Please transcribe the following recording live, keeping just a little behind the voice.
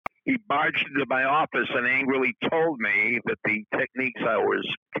He barged into my office and angrily told me that the techniques I was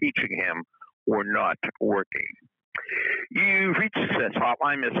teaching him were not working. You've reached Success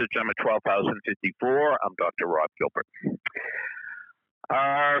Hotline. Message number 12,054. I'm Dr. Rob Gilbert.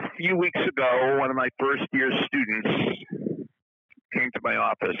 A few weeks ago, one of my first-year students came to my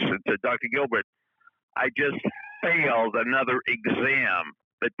office and said, Dr. Gilbert, I just failed another exam.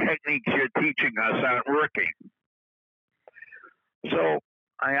 The techniques you're teaching us aren't working. So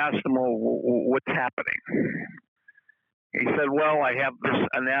I asked him, well, what's happening? He said, well, I have this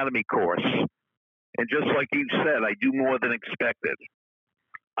anatomy course. And just like you said, I do more than expected.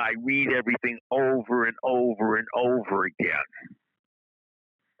 I read everything over and over and over again.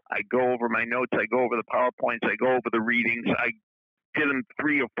 I go over my notes. I go over the PowerPoints. I go over the readings. I did them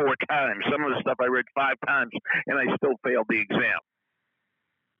 3 or 4 times. Some of the stuff I read 5 times, and I still failed the exam.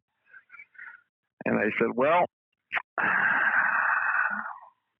 And I said, well,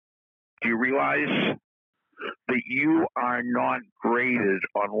 do you realize that you are not graded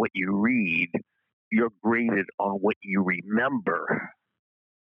on what you read? You're graded on what you remember.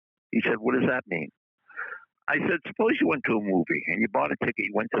 He said, what does that mean? I said, suppose you went to a movie and you bought a ticket,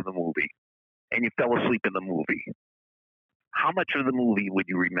 you went to the movie, and you fell asleep in the movie. How much of the movie would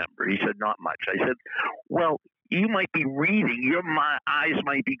you remember? He said, not much. I said, well, you might be reading, your eyes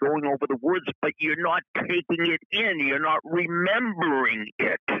might be going over the words, but you're not taking it in. You're not remembering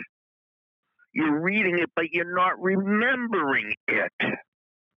it. You're reading it, but you're not remembering it.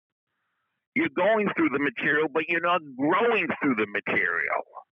 You're going through the material, but you're not growing through the material.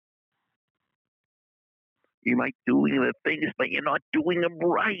 You might be doing the things, but you're not doing them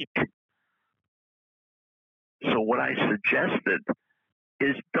right. So what I suggested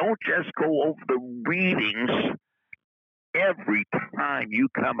is don't just go over the readings every time you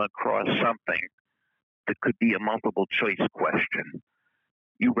come across something that could be a multiple choice question.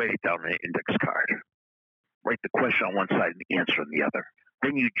 You write it down on an index card. Write the question on one side and the answer on the other.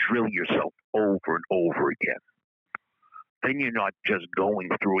 Then you drill yourself over and over again. Then you're not just going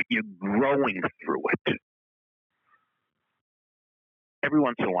through it, you're growing through it. Every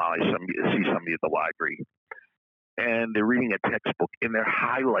once in a while I see somebody at the library and they're reading a textbook and they're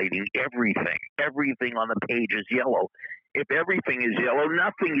highlighting everything. Everything on the page is yellow. If everything is yellow,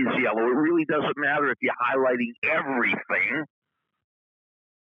 nothing is yellow. It really doesn't matter if you're highlighting everything.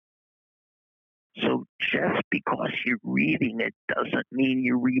 So just because you're reading it doesn't mean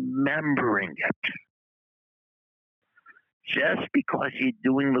you're remembering it. Just because you're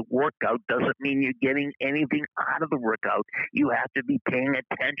doing the workout doesn't mean you're getting anything out of the workout. You have to be paying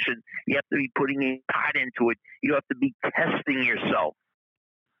attention. You have to be putting in thought into it. You have to be testing yourself.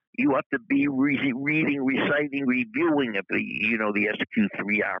 You have to be reading, reciting, reviewing of the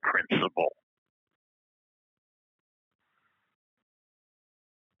SQ3R principle.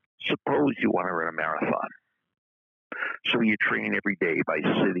 Suppose you want to run a marathon. So you train every day by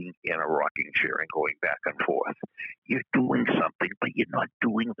sitting in a rocking chair and going back and forth. You're doing something, but you're not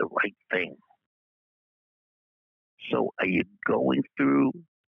doing the right thing. So are you going through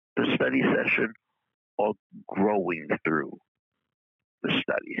the study session or growing through the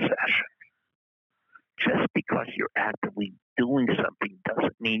study session? Just because you're actively doing something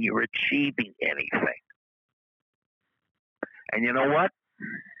doesn't mean you're achieving anything. And you know what?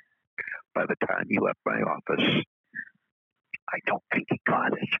 By the time you left my office, I don't think he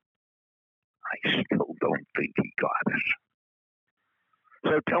got it. I still don't think he got it.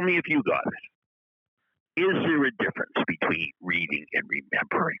 So tell me if you got it. Is there a difference between reading and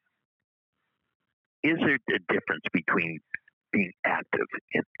remembering? Is there a difference between being active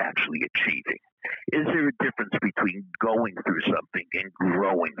and actually achieving? Is there a difference between going through something and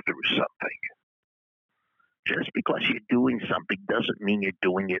growing through something? Just because you're doing something doesn't mean you're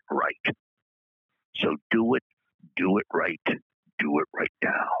doing it right. So do it right, do it right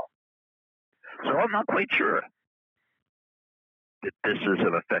now. So I'm not quite sure that this is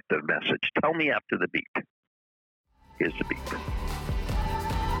an effective message. Tell me after the beat. Here's the beat.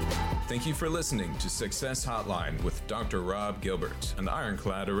 Thank you for listening to Success Hotline with Dr. Rob Gilbert, an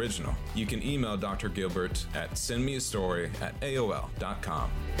Ironclad original. You can email Dr. Gilbert at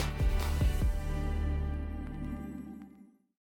sendmeastory@aol.com.